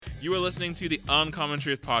You are listening to the Uncommon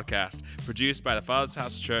Truth podcast, produced by the Father's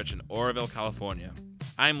House Church in Oroville, California.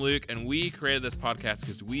 I'm Luke, and we created this podcast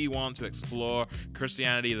because we want to explore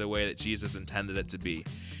Christianity the way that Jesus intended it to be.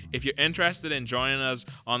 If you're interested in joining us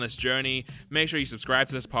on this journey, make sure you subscribe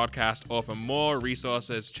to this podcast, or for more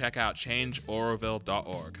resources, check out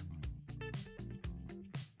changeoroville.org.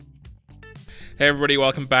 Hey everybody,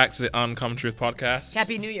 welcome back to the Uncommon Truth podcast.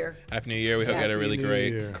 Happy New Year. Happy New Year. We hope you had a really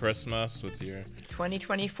great Christmas with your...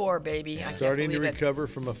 2024, baby. Yeah. Starting to recover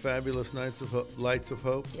from a fabulous Lights of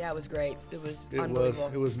Hope. Yeah, it was great. It was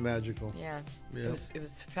unbelievable. It was magical. Yeah. It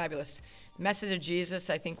was fabulous. The message of Jesus,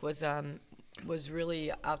 I think, was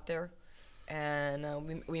really out there, and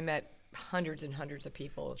we met hundreds and hundreds of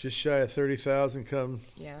people. Just shy of 30,000 come.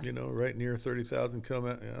 Yeah. Right near 30,000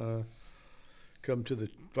 come to the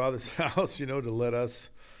Father's house, to let us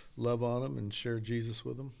love on them and share Jesus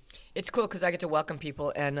with them. It's cool because I get to welcome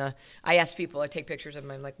people, and I ask people, I take pictures of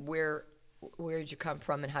them, I'm like, where did you come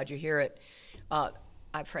from and how'd you hear it? I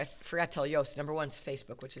forgot to tell Yost, number one is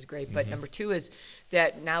Facebook, which is great, but number two is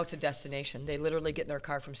that now it's a destination. They literally get in their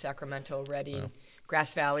car from Sacramento, Redding,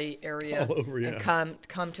 Grass Valley area, all over, and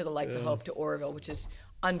come to the Lights of Hope to Oroville, which is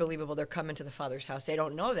unbelievable. They're coming to the Father's house. They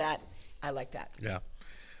don't know that. I like that. Yeah.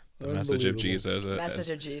 The message of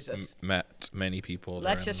Jesus. Met many people.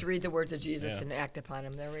 Let's just read the words of Jesus and act upon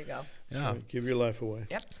them. There we go. Yeah. So give your life away.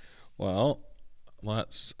 Yep. Well,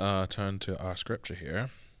 let's turn to our scripture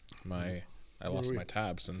here. I lost my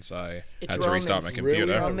tab since I had to restart my computer.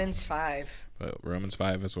 Really? Romans 5. But Romans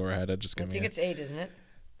 5 is where we're headed. Just give me. I think it's 8, isn't it?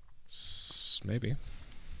 Maybe.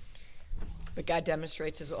 But God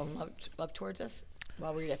demonstrates His own love towards us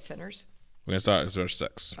while we're yet sinners. We're gonna start at verse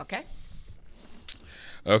 6.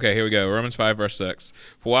 Okay, here we go. Romans 5, verse 6.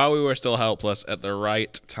 For while we were still helpless, at the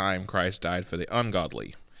right time Christ died for the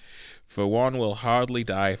ungodly. For one will hardly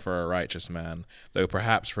die for a righteous man, though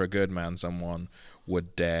perhaps for a good man someone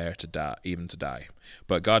would dare to die, even to die.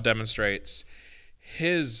 But God demonstrates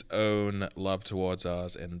His own love towards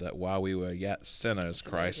us in that while we were yet sinners,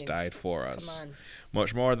 Christ died for us.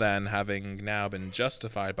 Much more then, having now been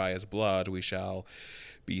justified by His blood, we shall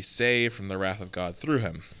be saved from the wrath of God through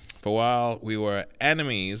Him. For while we were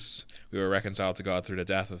enemies, we were reconciled to God through the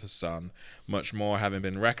death of His Son. Much more, having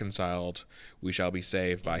been reconciled, we shall be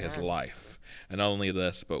saved by His life. And not only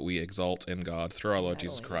this, but we exult in God through our Lord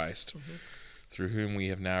Jesus Christ, through whom we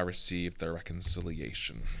have now received the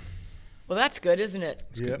reconciliation. Well, that's good, isn't it?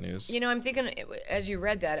 It's good news. I'm thinking, as you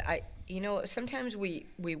read that, sometimes we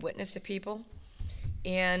witness to people,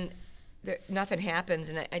 and nothing happens.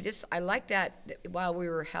 And I like that while we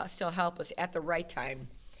were still helpless, at the right time.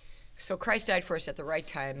 So Christ died for us at the right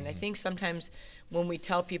time. And I think sometimes when we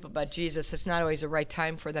tell people about Jesus, it's not always the right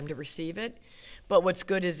time for them to receive it. But what's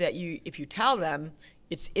good is that if you tell them,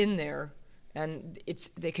 it's in there, and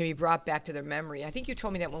they can be brought back to their memory. I think you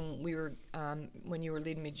told me that when you were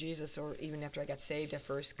leading me to Jesus, or even after I got saved at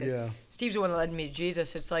first, because Steve's the one that led me to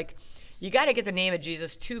Jesus. It's like, you got to get the name of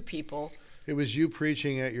Jesus to people. It was you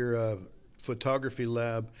preaching at your photography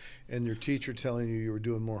lab, and your teacher telling you were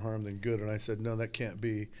doing more harm than good. And I said, no, that can't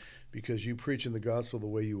be, because you preaching the gospel the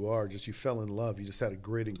way you are, you fell in love. You just had a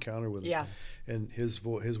great encounter with Him. And His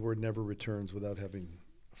word never returns without having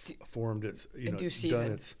formed its,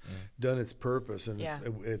 done its purpose. And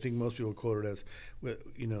I think most people quote it as,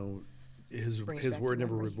 His word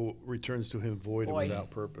never returns to Him void and without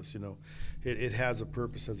purpose. It has a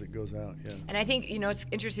purpose as it goes out. Yeah. And I think it's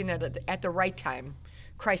interesting that at the right time,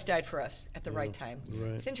 Christ died for us at the right time.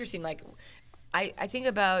 Right. It's interesting. Like, I think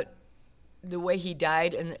about the way He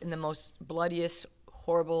died in the most bloodiest,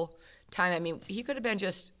 horrible time. I mean, He could have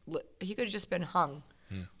just been hung,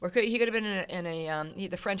 or He could have been in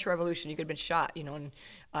the French Revolution. He could have been shot, and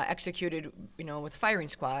executed, with firing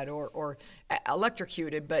squad, or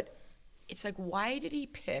electrocuted. But it's like, why did He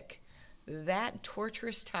pick that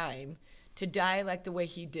torturous time to die like the way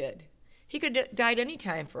He did? He could have died any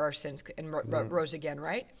time for our sins and rose again,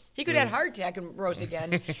 right? He could have had a heart attack and rose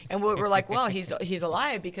again, and we're like, well, he's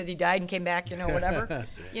alive because he died and came back, whatever. But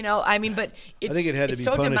it's, I think it had to be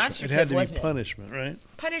so demonstrative. It had to be wasn't punishment, right?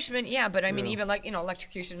 Punishment, yeah. But I mean, even like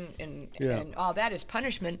electrocution and all that is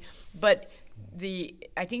punishment. But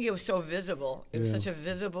I think it was so visible. It was such a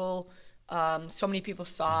visible. So many people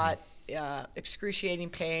saw it. Excruciating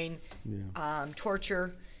pain,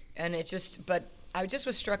 torture, and it just. But I just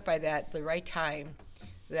was struck by that, the right time,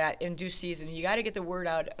 that in due season, you got to get the word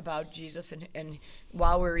out about Jesus, and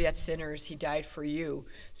while we were yet sinners, He died for you.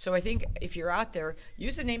 So I think if you're out there,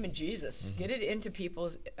 use the name of Jesus. Get it into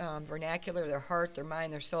people's vernacular, their heart, their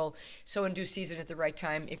mind, their soul. So in due season, at the right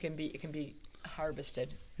time, it can be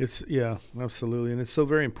harvested. Absolutely, and it's so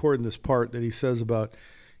very important, this part that He says about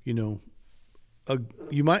you know,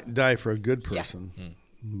 you might die for a good Yeah. person,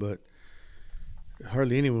 but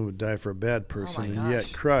hardly anyone would die for a bad person. And gosh.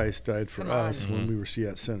 yet Christ died for Come us on. when we were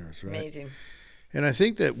yet sinners, right? Amazing. And I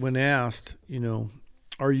think that when asked, you know,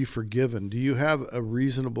 are you forgiven? Do you have a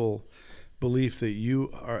reasonable belief that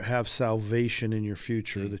you have salvation in your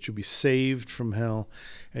future, that you'll be saved from hell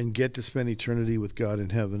and get to spend eternity with God in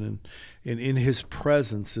heaven? And in his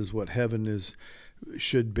presence is what heaven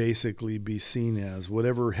should basically be seen as.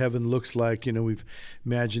 Whatever heaven looks like, you know, we've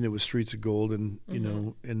imagined it was streets of gold and, you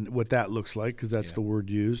know, and what that looks like, because that's the word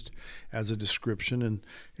used as a description,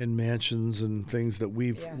 and mansions and things that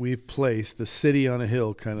we've placed, the city on a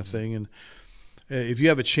hill kind of thing. And if you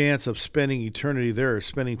have a chance of spending eternity there,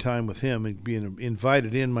 spending time with him and being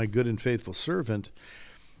invited in, my good and faithful servant,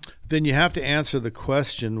 then you have to answer the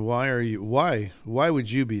question, why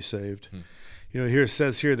would you be saved? You know, here it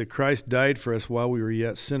says here that Christ died for us while we were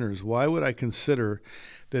yet sinners. Why would I consider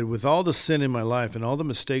that with all the sin in my life and all the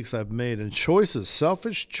mistakes I've made and choices,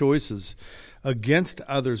 selfish choices against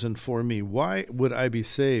others and for me, why would I be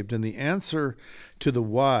saved? And the answer to the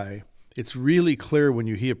why, it's really clear when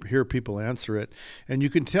you hear people answer it. And you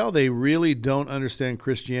can tell they really don't understand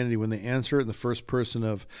Christianity when they answer it in the first person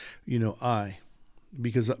of, you know, I.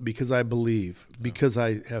 Because I believe, because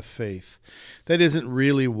I have faith. That isn't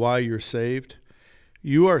really why you're saved.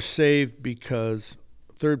 You are saved because,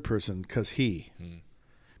 third person, because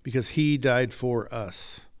he died for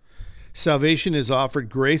us. Salvation is offered,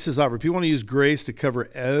 grace is offered. People want to use grace to cover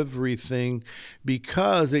everything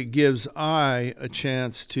because it gives I a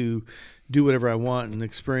chance to do whatever I want and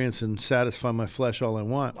experience and satisfy my flesh all I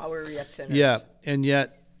want. While we were yet sinners. Yeah, and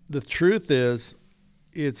yet the truth is,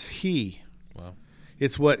 it's he. Wow.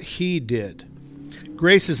 It's what he did.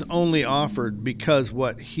 Grace is only offered because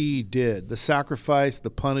what he did. The sacrifice, the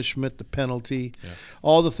punishment, the penalty,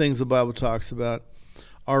 all the things the Bible talks about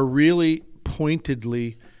are really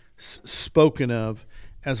pointedly spoken of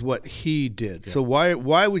as what he did. Yeah. So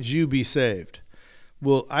why would you be saved?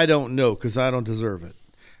 Well, I don't know because I don't deserve it.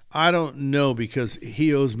 I don't know because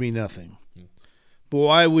he owes me nothing. But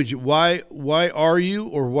why would you? Why are you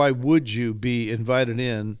or why would you be invited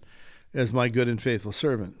in as my good and faithful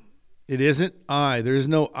servant? It isn't I. There is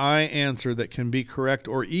no I answer that can be correct,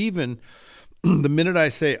 or even the minute I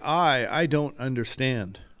say I don't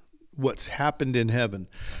understand what's happened in heaven,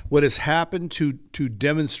 what has happened to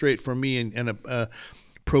demonstrate for me and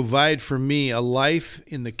provide for me a life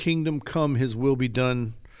in the kingdom come, his will be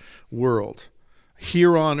done world,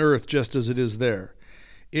 here on earth just as it is there.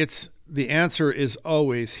 The answer is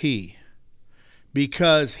always he,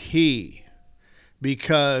 because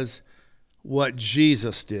what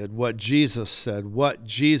Jesus did, what Jesus said, what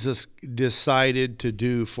Jesus decided to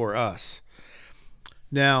do for us.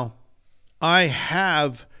 Now, I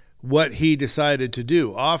have what he decided to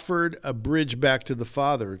do, offered a bridge back to the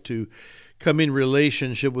Father, to come in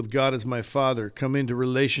relationship with God as my Father, come into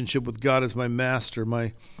relationship with God as my Master,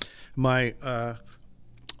 my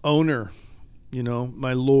owner, you know,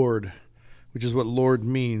 my Lord, which is what Lord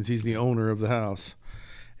means. He's the owner of the house.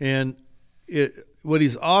 And what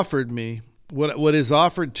he's offered me, what is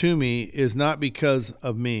offered to me is not because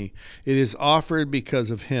of me. It is offered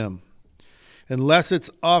because of him. Unless it's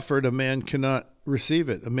offered, a man cannot receive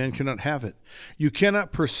it. A man cannot have it. You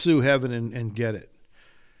cannot pursue heaven and get it.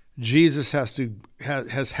 Jesus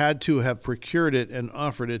has had to have procured it and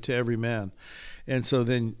offered it to every man. And so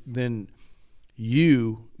then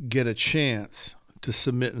you get a chance to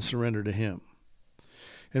submit and surrender to him.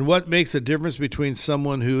 And what makes the difference between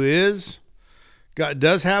someone who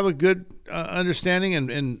does have a good understanding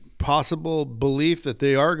and possible belief that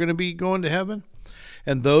they are going to be going to heaven,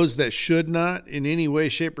 and those that should not in any way,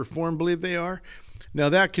 shape, or form believe they are? Now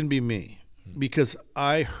that can be me, because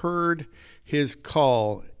I heard his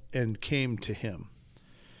call and came to him.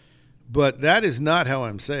 But that is not how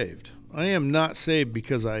I'm saved. I am not saved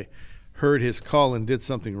because I heard his call and did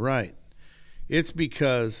something right. It's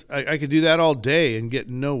because I could do that all day and get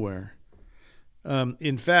nowhere.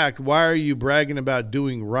 In fact, why are you bragging about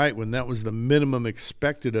doing right when that was the minimum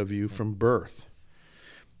expected of you from birth?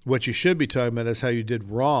 What you should be talking about is how you did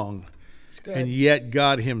wrong. And yet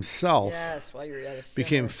God himself while you were yet a sinner,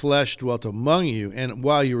 became flesh, dwelt among you, and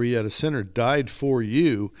while you were yet a sinner, died for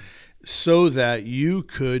you so that you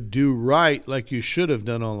could do right like you should have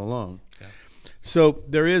done all along. Yeah. So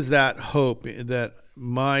there is that hope that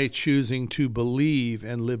my choosing to believe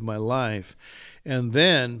and live my life. And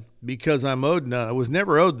then, because I'm owed none, I was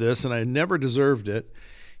never owed this and I never deserved it,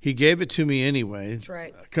 he gave it to me anyway. That's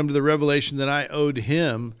right. I come to the revelation that I owed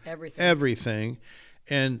him everything.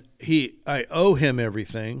 And I owe him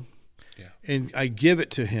everything. Yeah. And I give it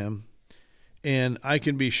to him. and I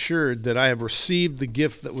can be assured that I have received the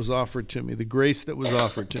gift that was offered to me, the grace that was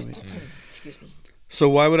offered to me. Excuse me. So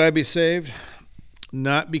why would I be saved?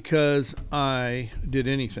 Not because I did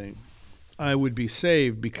anything. I would be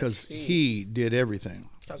saved because he did everything.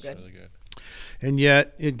 So good. Really good. And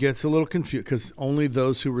yet it gets a little confused because only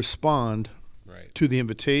those who respond to the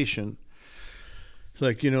invitation,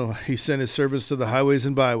 like, he sent his servants to the highways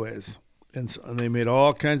and byways, and they made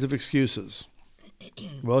all kinds of excuses.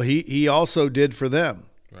 Well, he also did for them.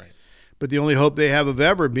 Right. But the only hope they have of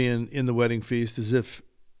ever being in the wedding feast is if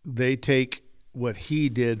they take what he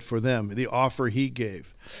did for them, the offer he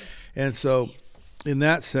gave. And so in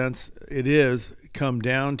that sense, it is come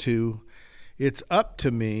down to, it's up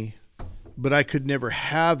to me, but I could never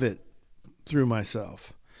have it through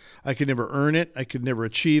myself. I could never earn it. I could never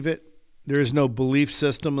achieve it. There is no belief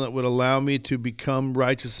system that would allow me to become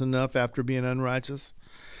righteous enough after being unrighteous.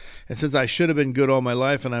 And since I should have been good all my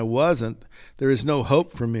life and I wasn't, there is no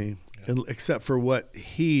hope for me except for what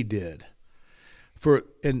he did.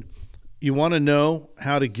 And you want to know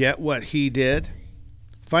how to get what he did?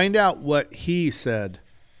 Find out what he said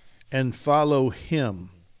and follow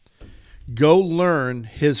him. Go learn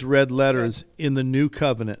his red letters in the new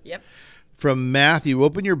covenant. Yep. From Matthew.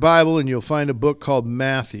 Open your Bible and you'll find a book called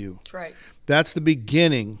Matthew. That's right. That's the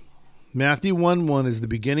beginning. Matthew 1:1 is the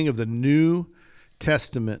beginning of the New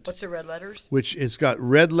Testament. What's the red letters? Which it's got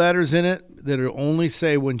red letters in it that are only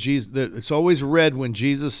say when Jesus. That it's always red when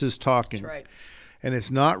Jesus is talking. That's right. And it's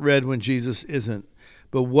not red when Jesus isn't.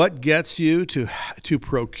 But what gets you to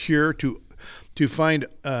procure, to find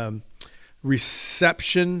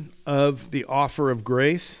reception of the offer of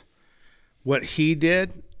grace, what he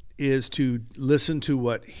did is to listen to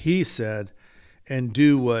what he said and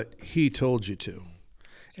do what he told you to.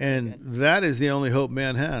 And that is the only hope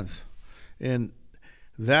man has. And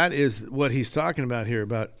that is what he's talking about here,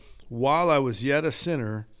 about while I was yet a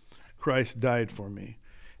sinner, Christ died for me.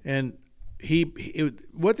 And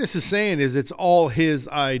what this is saying is it's all his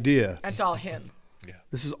idea. That's all him. Yeah.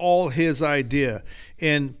 This is all his idea.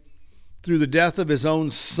 And through the death of his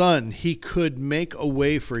own son, he could make a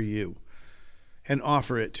way for you and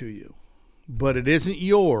offer it to you. But it isn't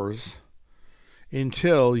yours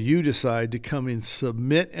until you decide to come and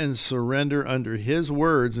submit and surrender under his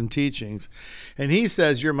words and teachings. And he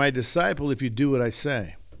says, you're my disciple if you do what I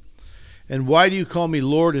say. And why do you call me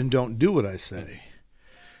Lord and don't do what I say?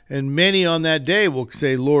 And many on that day will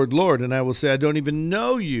say, Lord, Lord. And I will say, I don't even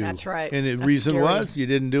know you. That's right. And the That's reason scary. was you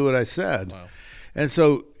didn't do what I said. Wow. And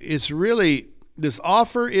so it's really, this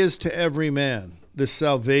offer is to every man, this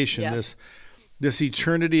salvation, Yes. this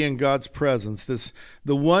eternity in God's presence,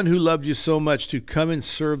 the one who loved you so much to come and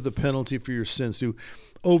serve the penalty for your sins, to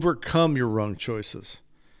overcome your wrong choices,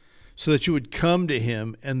 so that you would come to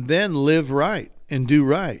him and then live right and do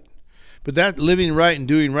right. But that living right and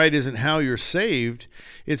doing right isn't how you're saved.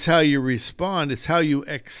 It's how you respond. It's how you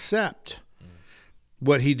accept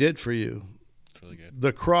what he did for you. That's really good.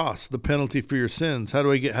 The cross, the penalty for your sins. How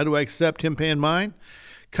do I accept him paying mine?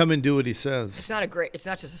 Come and do what he says. It's not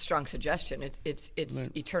just a strong suggestion. It's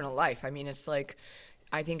Right. eternal life. I mean, it's like,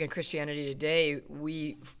 I think in Christianity today,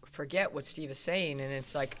 we forget what Steve is saying. And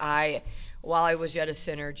it's like, while I was yet a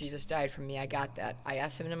sinner, Jesus died for me. I got that. I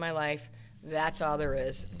asked him into my life. That's all there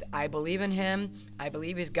is. I believe in him. I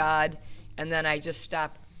believe he's God. And then I just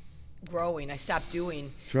stopped growing. I stopped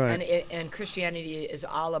doing. That's right. And Christianity is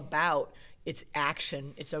all about, it's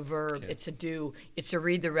action. It's a verb. It's a do. It's to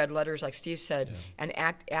read the red letters, like Steve said, and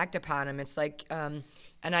act upon them. It's like, and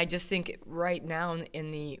I just think right now in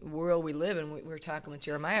the world we live in, we were talking with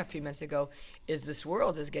Jeremiah a few minutes ago, is this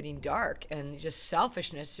world is getting dark and just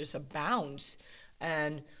selfishness just abounds.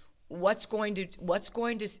 And what's going to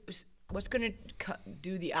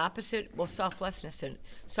do the opposite? Well, selflessness.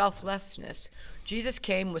 Jesus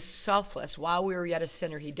came was selfless. While we were yet a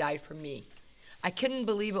sinner, he died for me. I couldn't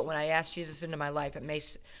believe it when I asked Jesus into my life on May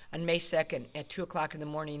 2nd at 2 o'clock in the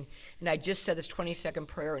morning, and I just said this 20-second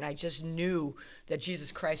prayer, and I just knew that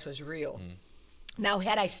Jesus Christ was real. Now,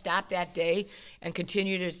 had I stopped that day and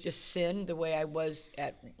continued to just sin the way I was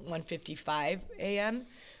at 1:55 a.m.,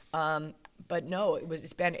 but no,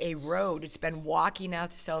 it's been a road. It's been walking out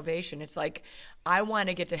to salvation. It's like, I want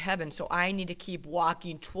to get to heaven, so I need to keep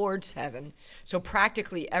walking towards heaven. So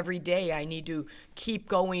practically every day I need to keep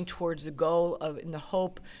going towards the goal in the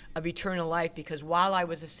hope of eternal life, because while I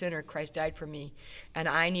was a sinner, Christ died for me, and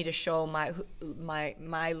I need to show my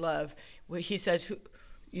love. He says,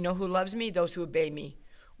 you know who loves me? Those who obey me.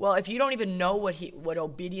 Well, if you don't even know what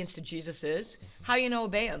obedience to Jesus is, how you know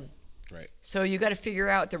obey him? Right. So you got to figure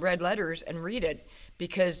out the red letters and read it,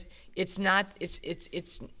 because it's not. It's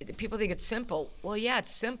people think it's simple. Well, yeah,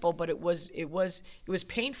 it's simple, but it was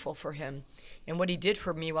painful for him, and what he did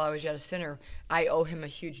for me while I was yet a sinner, I owe him a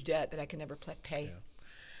huge debt that I can never pay. Yeah.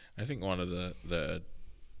 I think one of the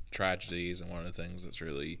tragedies and one of the things that's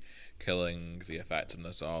really killing the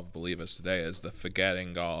effectiveness of believers today is the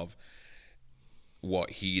forgetting of what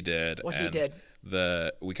he did. We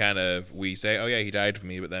say, oh yeah, he died for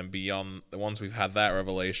me, but then beyond, once we've had that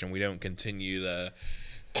revelation, we don't continue to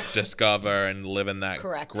discover and live in that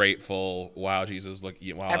grateful, wow, Jesus, look,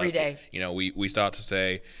 wow, every day. We start to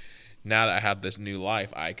say, now that I have this new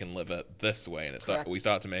life, I can live it this way, and we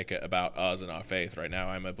start to make it about us and our faith. Right now,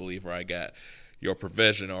 I'm a believer. I get your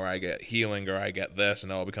provision, or I get healing, or I get this,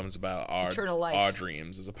 and it all becomes about eternal life, our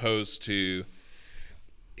dreams, as opposed to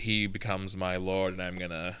he becomes my Lord, and I'm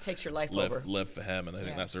gonna takes your life live for him. And I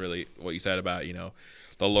think that's really what you said about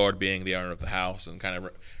the Lord being the owner of the house, and kind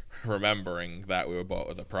of remembering that we were bought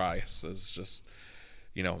with a price is just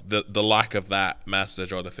the lack of that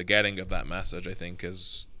message, or the forgetting of that message, I think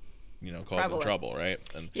is causing trouble, right?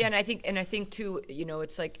 And I think too,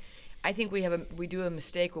 it's like, I think we do a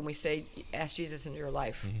mistake when we say ask Jesus into your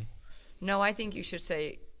life. Mm-hmm. No, I think you should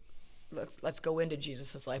say, let's go into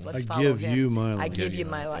Jesus' life. Let's I follow give him. you my life. I give you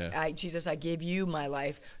my life. Yeah. Jesus, I give you my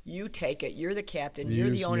life. You take it. You're the captain. Use You're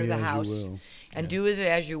the owner of me the as you house, will. and do as it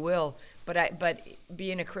as you will. But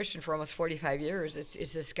being a Christian for almost 45 years,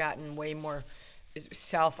 it's just gotten way more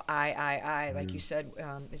self. I. Like you said,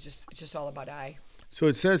 it's just all about I. So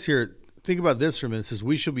it says here, think about this for a minute. It says,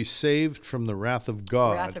 we shall be saved from the wrath of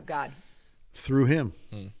God. Wrath of God. Through him.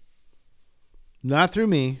 Not through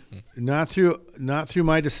me, not through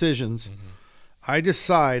my decisions. I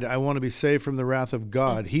decide I want to be saved from the wrath of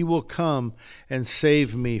God. He will come and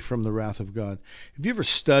save me from the wrath of God. Have you ever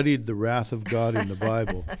studied the wrath of God in the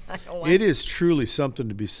Bible? It is truly something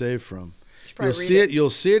to be saved from. You'll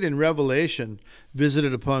see it in Revelation,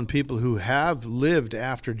 visited upon people who have lived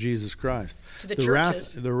after Jesus Christ. To the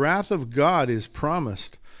churches. The wrath of God is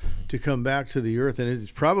promised to come back to the earth, and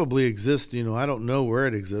it probably exists. I don't know where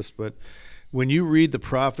it exists, but when you read the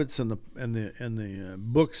prophets and the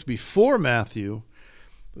books before Matthew,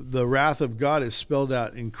 the wrath of God is spelled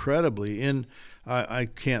out incredibly. I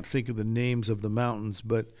can't think of the names of the mountains,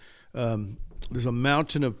 but there's a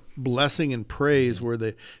mountain of blessing and praise where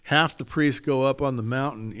half the priests go up on the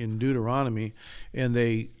mountain in Deuteronomy, and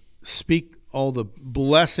they speak all the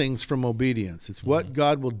blessings from obedience. It's what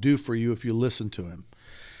God will do for you if you listen to him.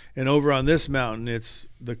 And over on this mountain, it's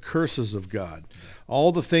the curses of God,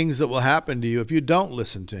 all the things that will happen to you if you don't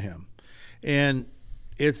listen to him. And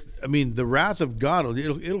the wrath of God,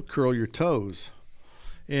 it'll curl your toes.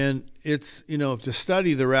 And it's, to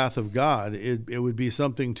study the wrath of God, it would be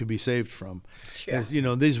something to be saved from. Yeah. As,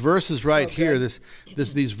 these verses right here,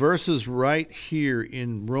 these verses right here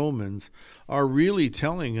in Romans are really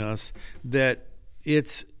telling us that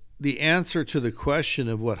it's the answer to the question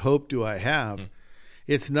of what hope do I have.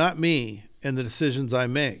 It's not me and the decisions I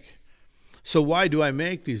make. So why do I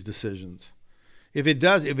make these decisions? If it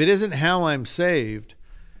isn't how I'm saved,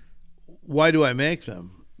 why do I make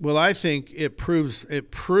them? Well, I think it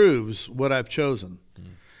proves what I've chosen.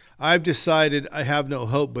 I've decided I have no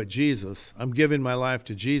hope but Jesus. I'm giving my life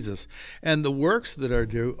to Jesus. And the works that I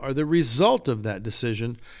do are the result of that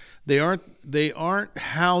decision. They aren't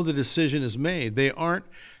how the decision is made. They aren't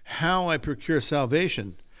how I procure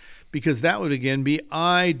salvation. Because that would again be,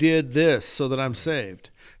 I did this so that I'm saved.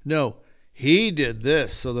 No, he did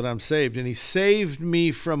this so that I'm saved. And he saved me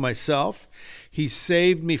from myself. He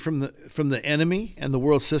saved me from the enemy and the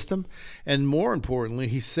world system. And more importantly,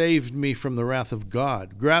 he saved me from the wrath of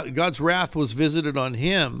God. God's wrath was visited on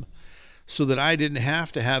him so that I didn't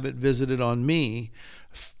have to have it visited on me,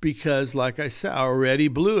 because, like I said, I already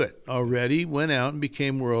blew it. Already went out and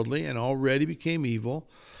became worldly and already became evil.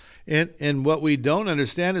 And what we don't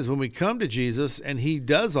understand is when we come to Jesus and he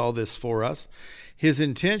does all this for us, his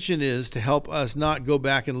intention is to help us not go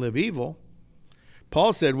back and live evil.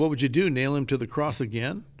 Paul said, what would you do? Nail him to the cross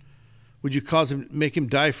again? Would you make him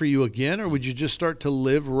die for you again? Or would you just start to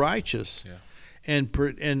live righteous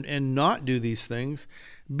and not do these things?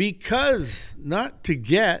 Because, not to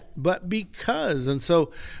get, but because. And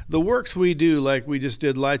so the works we do, like we just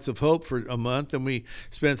did Lights of Hope for a month, and we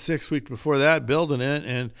spent 6 weeks before that building it,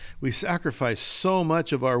 and we sacrificed so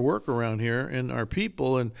much of our work around here and our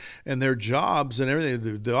people and their jobs and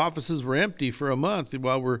everything. The offices were empty for a month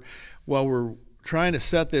while we're trying to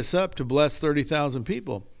set this up to bless 30,000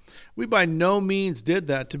 people. We by no means did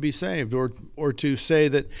that to be saved or to say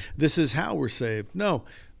that this is how we're saved. No,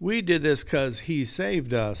 we did this because he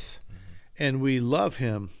saved us and we love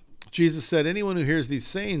him Jesus said, anyone who hears these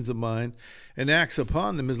sayings of mine and acts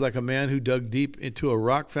upon them is like a man who dug deep into a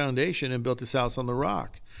rock foundation and built his house on the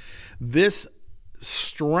rock. This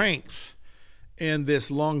strength and this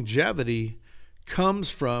longevity comes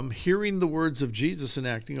from hearing the words of Jesus and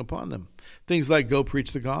acting upon them. Things like go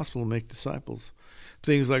preach the gospel and make disciples.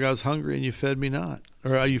 Things like I was hungry and you fed me not,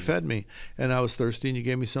 or you fed me, and I was thirsty and you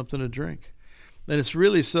gave me something to drink. And it's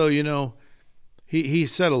really so, he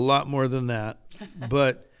said a lot more than that,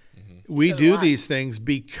 but we do these things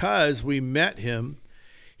because we met him.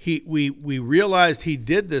 We realized he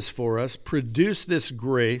did this for us, produced this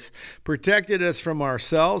grace, protected us from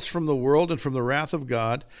ourselves, from the world, and from the wrath of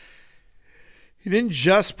God. He didn't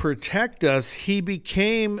just protect us, he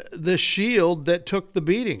became the shield that took the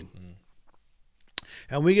beating.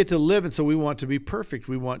 And we get to live, and so we want to be perfect.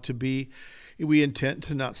 We intend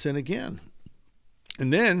to not sin again.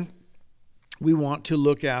 And then we want to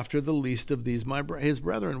look after the least of these, his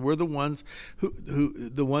brethren. We're the ones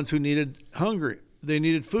who needed hungry. They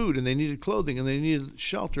needed food, and they needed clothing, and they needed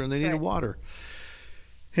shelter, and they needed water.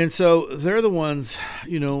 And so they're the ones,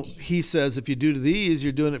 he says, if you do to these,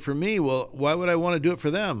 you're doing it for me. Well, why would I want to do it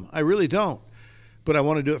for them? I really don't. But I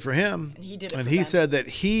want to do it for him. And he did it and for he them. said that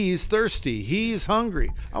he's thirsty. He's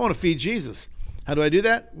hungry. I want to feed Jesus. How do I do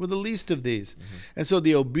that? With the least of these. Mm-hmm. And so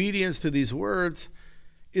the obedience to these words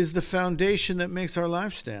is the foundation that makes our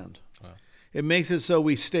life stand. Wow. It makes it so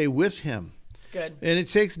we stay with him. Good. And it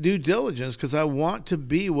takes due diligence because I want to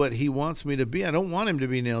be what he wants me to be. I don't want him to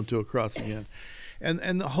be nailed to a cross again.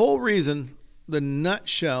 And the whole reason, in a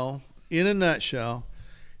nutshell,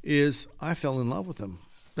 is I fell in love with him.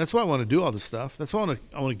 That's why I want to do all this stuff. That's why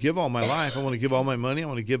I want to give all my life. I want to give all my money. I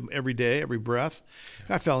want to give every day, every breath.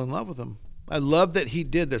 I fell in love with him. I love that he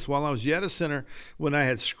did this. While I was yet a sinner, when I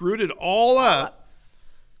had screwed it all up,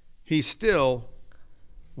 he still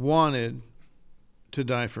wanted to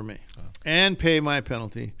die for me and pay my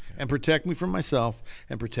penalty and protect me from myself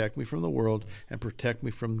and protect me from the world and protect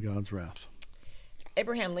me from God's wrath.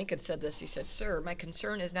 Abraham Lincoln said this. He said, "Sir, my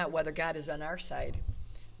concern is not whether God is on our side.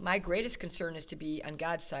 My greatest concern is to be on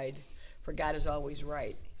God's side, for God is always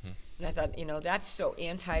right." And I thought, that's so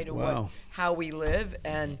anti to how we live.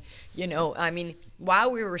 And,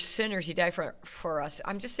 while we were sinners, he died for us.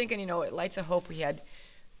 I'm just thinking, at Lights of Hope, we had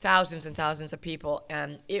thousands and thousands of people,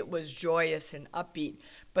 and it was joyous and upbeat.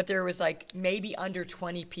 But there was maybe under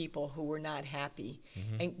 20 people who were not happy.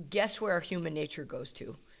 Mm-hmm. And guess where our human nature goes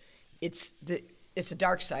to? It's the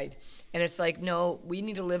dark side. And it's no, we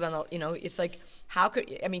need to live on it's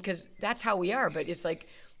because that's how we are. But it's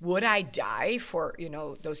would I die for,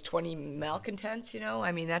 those 20 malcontents,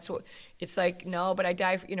 that's what, it's no, but I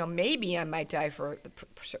die for, maybe I might die for the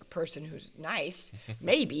person who's nice,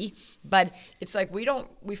 maybe, but it's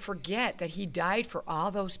we forget that he died for all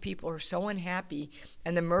those people who are so unhappy,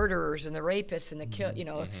 and the murderers and the rapists and the kill,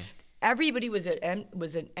 everybody was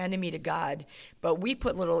an enemy to God, but we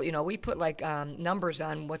put numbers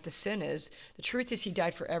on what the sin is. The truth is he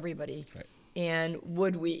died for everybody. Right. And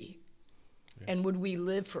would we? Yeah. And would we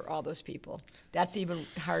live for all those people? That's even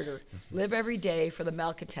harder. Mm-hmm. Live every day for the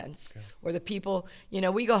malcontents, or the people,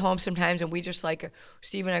 we go home sometimes and we just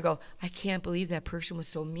Steve and I go, I can't believe that person was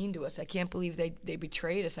so mean to us. I can't believe they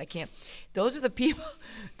betrayed us. Those are the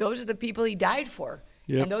people he died for.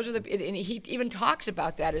 Yep. And and he even talks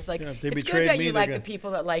about that. It's it's good that you like the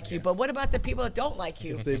people that like you, but what about the people that don't like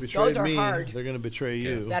you? If they betrayed those are me, hard. They're going to betray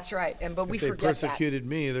you. That's right. But we forget that. If they persecuted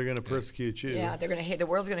me, they're going to persecute you. Yeah, they're going to hate. The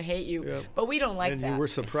world's going to hate you. Yep. But we don't like that. And we're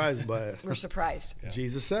surprised by it. We're surprised. Yeah.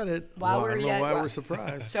 Jesus said it. I don't know why we're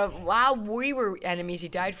surprised. So while we were enemies, he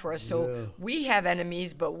died for us. So we have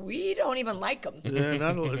enemies, but we don't even like them.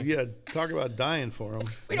 Talk about dying for them.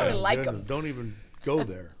 We don't even like them. Don't even go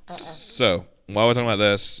there. So while we're talking about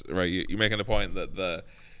this, right, you're making the point that the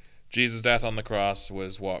Jesus' death on the cross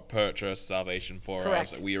was what purchased salvation for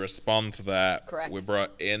us. We respond to that. Correct. We're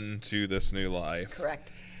brought into this new life.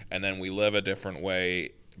 Correct. And then we live a different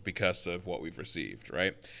way because of what we've received,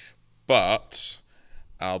 right? But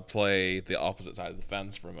I'll play the opposite side of the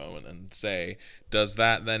fence for a moment and say, does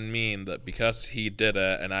that then mean that because he did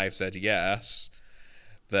it and I've said yes,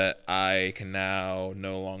 that I can now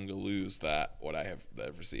no longer lose what I've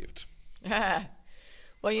received?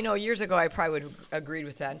 Well, years ago I probably would have agreed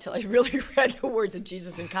with that until I really read the words of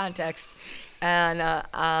Jesus in context. And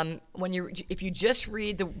if you just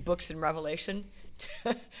read the books in Revelation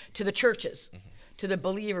to the churches, to the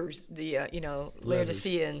believers, the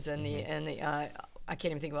Laodiceans and the I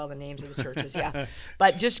can't even think of all the names of the churches. Yeah,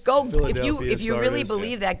 but just go if you really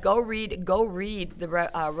believe that, go read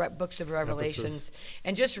the books of Revelations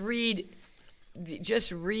and just read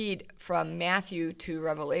from Matthew to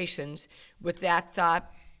Revelations with that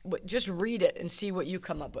thought just read it and see what you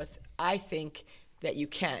come up with. I think that you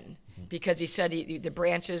can, because he said the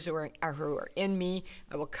branches who are in me,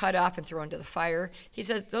 I will cut off and throw into the fire. He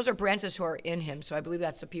says those are branches who are in him, so I believe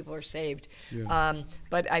that's the people who are saved. Yeah.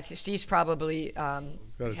 But Steve's probably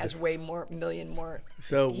has way more, million more.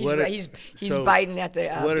 So he's biting at the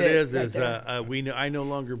what bit it is right I no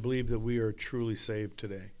longer believe that we are truly saved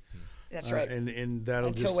today. That's right. And that'll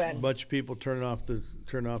Until just when? bunch of people turn off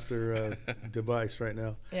their device right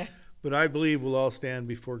now. Yeah. But I believe we'll all stand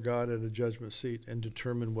before God at a judgment seat and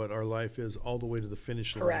determine what our life is all the way to the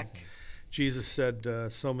finish line. Correct. Jesus said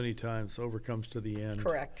so many times, overcomes to the end.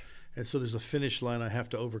 Correct. And so there's a finish line I have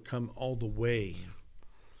to overcome all the way.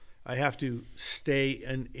 I have to stay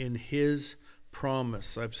in his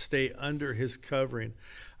promise. I have to stay under his covering.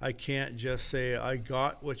 I can't just say, I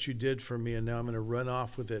got what you did for me and now I'm going to run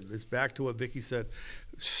off with it. It's back to what Vicki said.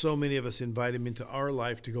 So many of us invite him into our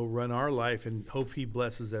life to go run our life and hope he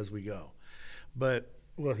blesses as we go. But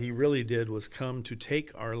what he really did was come to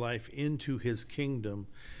take our life into his kingdom,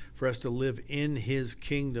 for us to live in his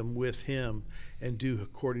kingdom with him and do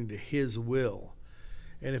according to his will.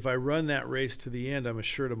 And if I run that race to the end, I'm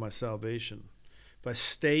assured of my salvation. If I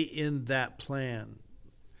stay in that plan,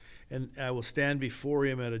 and I will stand before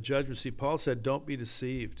him at a judgment seat. Paul said, don't be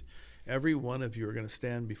deceived. Every one of you are going to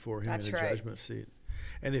stand before him in a judgment seat.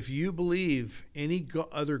 And if you believe any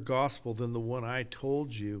other gospel than the one I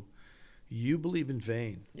told you, you believe in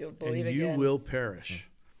vain. You'll believe and you again. will perish.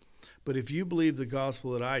 But if you believe the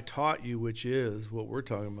gospel that I taught you, which is what we're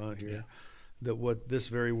talking about here, that what this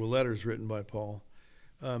very letter is written by Paul,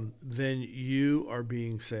 then you are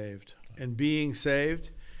being saved. And being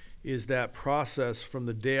saved is that process from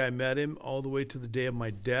the day I met him all the way to the day of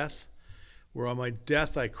my death, where on my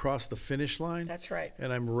death I cross the finish line. That's right.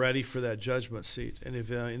 And I'm ready for that judgment seat. And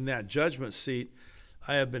if in that judgment seat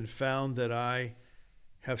I have been found that I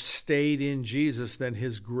have stayed in Jesus, then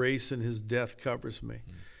his grace and his death covers me.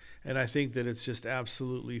 And I think that it's just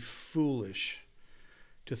absolutely foolish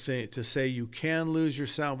to say you can lose your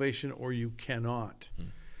salvation or you cannot.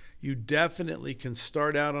 You definitely can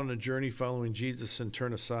start out on a journey following Jesus and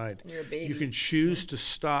turn aside. You're a baby. You can choose to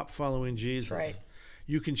stop following Jesus. That's right.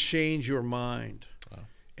 You can change your mind. Wow.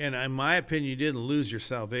 And in my opinion, you didn't lose your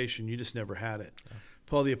salvation. You just never had it. Wow.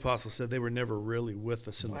 Paul the Apostle said they were never really with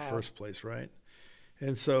us in the first place, right?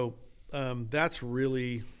 And so that's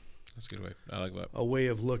really... That's a good way. I like that. A way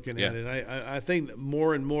of looking at it. I think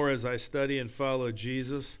more and more as I study and follow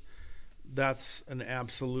Jesus, that's an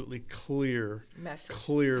absolutely clear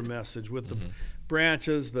message with the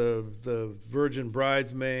branches, the virgin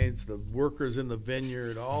bridesmaids, the workers in the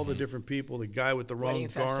vineyard, all the different people, the guy with the wrong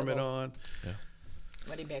garment on. Yeah.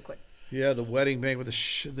 Wedding banquet. Yeah, the wedding banquet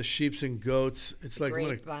with the sheep and goats. It's like,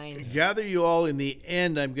 I'm going to gather you all in the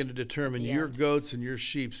end. I'm going to determine your goats and your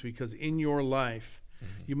sheep, because in your life,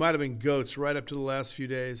 you might have been goats right up to the last few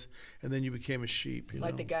days, and then you became a sheep.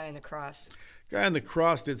 Like the guy on the cross. Guy on the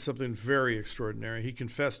cross did something very extraordinary. He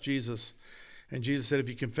confessed Jesus, and Jesus said, if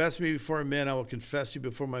you confess me before men, I will confess you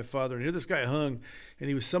before my Father. And here this guy hung, and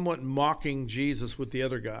he was somewhat mocking Jesus with the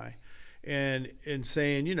other guy and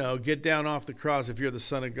saying, get down off the cross if you're the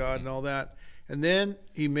Son of God and all that. And then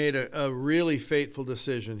he made a really fateful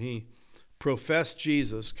decision. He professed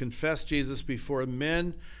Jesus, confessed Jesus before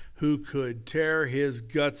men who could tear his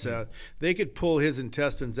guts out. They could pull his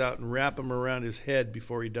intestines out and wrap them around his head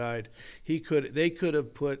before he died. They could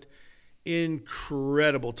have put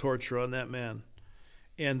incredible torture on that man.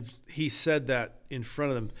 And he said that in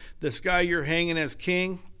front of them. This guy you're hanging as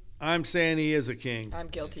king, I'm saying he is a king. I'm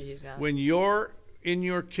guilty, he's not. When you're in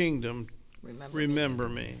your kingdom, remember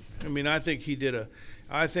me. I mean, I think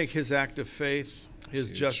I think his act of faith,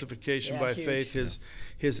 his justification by faith,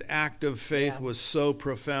 his act of faith was so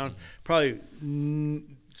profound, probably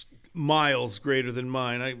miles greater than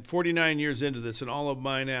mine. I'm 49 years into this, and all of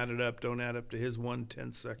mine don't add up to his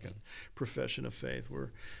 1/10-second profession of faith.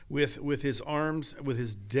 Where with his arms, with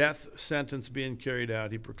his death sentence being carried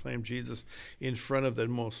out, he proclaimed Jesus in front of the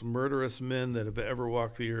most murderous men that have ever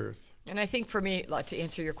walked the earth. And I think for me, to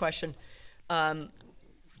answer your question, I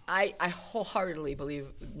wholeheartedly believe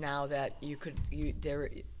now that you can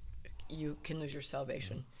lose your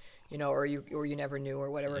salvation, or you never knew or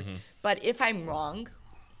whatever. But if I'm wrong,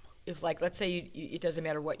 if let's say it doesn't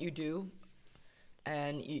matter what you do,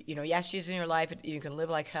 and you ask Jesus in your life, you can live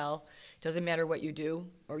like hell. It doesn't matter what you do,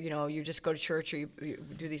 or you just go to church or you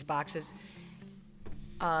do these boxes.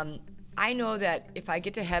 I know that if I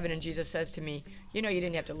get to heaven and Jesus says to me, you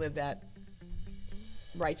didn't have to live that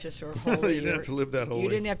righteous or holy. You didn't have to live that holy. You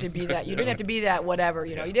didn't have to be that. You didn't have to be that whatever.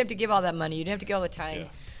 You didn't have to give all that money. You didn't have to give all the time.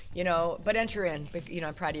 But enter in.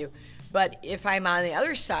 I'm proud of you. But if I'm on the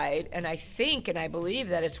other side, and I think and I believe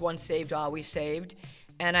that it's once saved, always saved,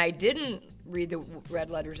 and I didn't read the red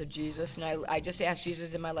letters of Jesus, and I just asked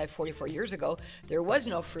Jesus in my life 44 years ago, there was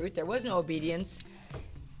no fruit, there was no obedience,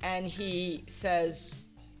 and he says,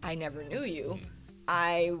 I never knew you.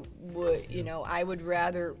 I would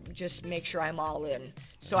rather just make sure I'm all in.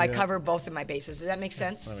 So I cover both of my bases. Does that make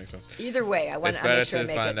sense? That makes sense. Either way, I want It's to make better sure I to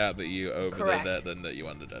make find it. out that you overdid it than that you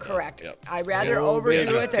underdid it. Correct. Yep. I'd rather Yeah,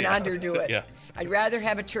 overdo yeah. it than underdo it. Yeah. I'd rather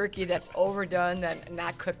have a turkey that's overdone than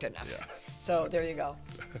not cooked enough. Yeah. So there you go.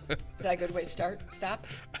 Is that a good way to stop?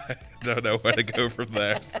 I don't know where to go from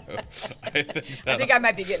there. So I think I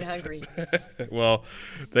might be getting hungry. Well,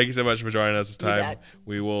 thank you so much for joining us this You time. bet.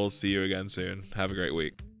 We will see you again soon. Have a great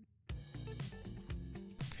week.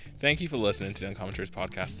 Thank you for listening to the Uncommon Truth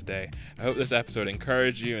podcast today. I hope this episode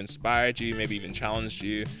encouraged you, inspired you, maybe even challenged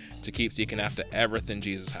you to keep seeking after everything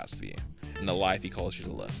Jesus has for you and the life he calls you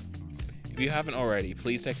to live. If you haven't already,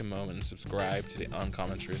 please take a moment and subscribe to the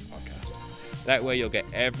Uncommon Truth podcast. That way you'll get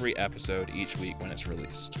every episode each week when it's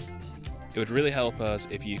released. It would really help us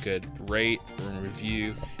if you could rate and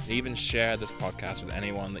review and even share this podcast with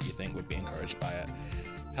anyone that you think would be encouraged by it.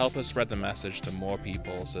 Help us spread the message to more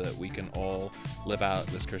people so that we can all live out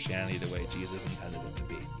this Christianity the way Jesus intended it to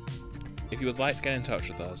be. If you would like to get in touch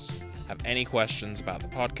with us, have any questions about the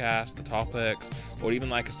podcast, the topics, or would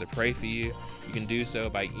even like us to pray for you, you can do so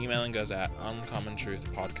by emailing us at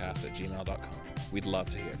uncommontruthpodcast@gmail.com. We'd love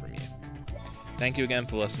to hear from you. Thank you again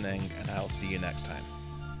for listening, and I'll see you next time.